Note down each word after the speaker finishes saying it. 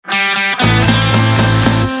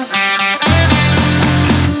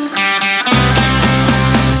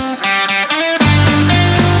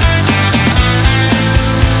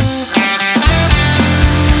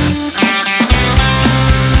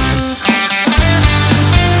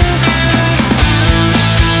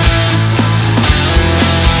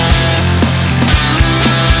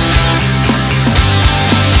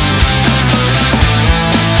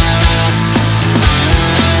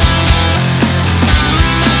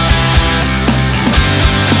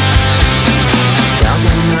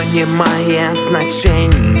має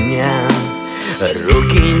значення,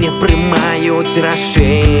 руки не приймають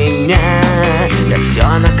рішення.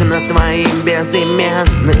 Костенок над твоїм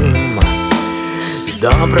безіменним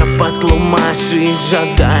добре потлумачить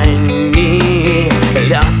жаданні.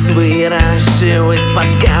 Лёс вирішив і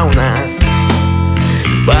спаткав нас.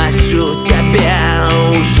 Бачу тебе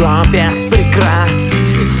уже без прикрас.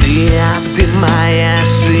 Ты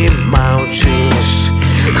обнимаешь и молчишь.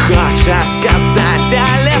 Хочешь сказать,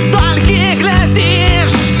 але только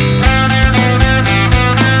глядишь.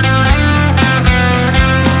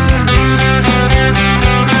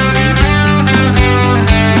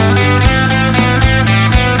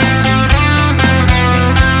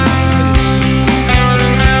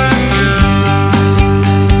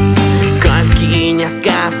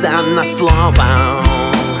 Сказано слово,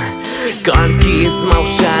 колькі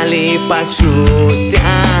змовчалі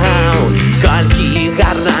пачуцця, колькі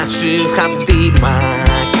гарачых абдымак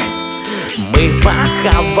мы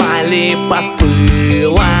пахавалі пад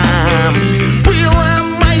пылам. Было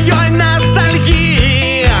маёй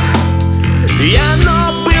ностальгии, яно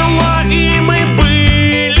было и мы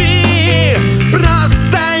были,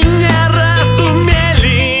 просто не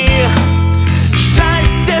разумели,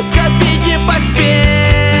 счастье схопить не поспели.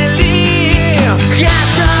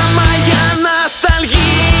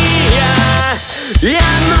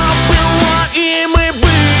 Яно было и мы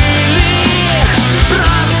были,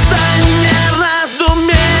 просто не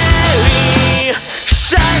разумели,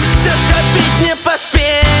 счастье схопить не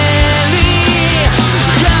поспели.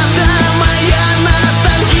 Это моя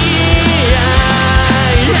ностальгия.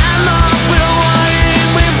 Яно было и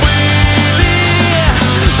мы были,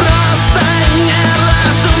 просто не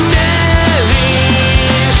разумели,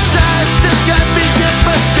 счастье схопить не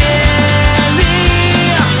поспели.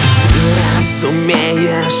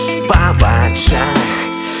 Умеешь по вачах,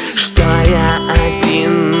 что я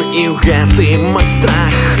один и в гэтым мой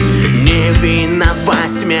страх. Не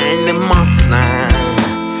виновать мяне моцна,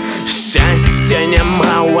 счастья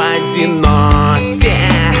няма ў адзіноце.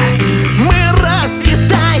 Мы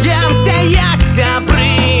развітаемся як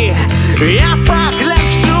сябры. Я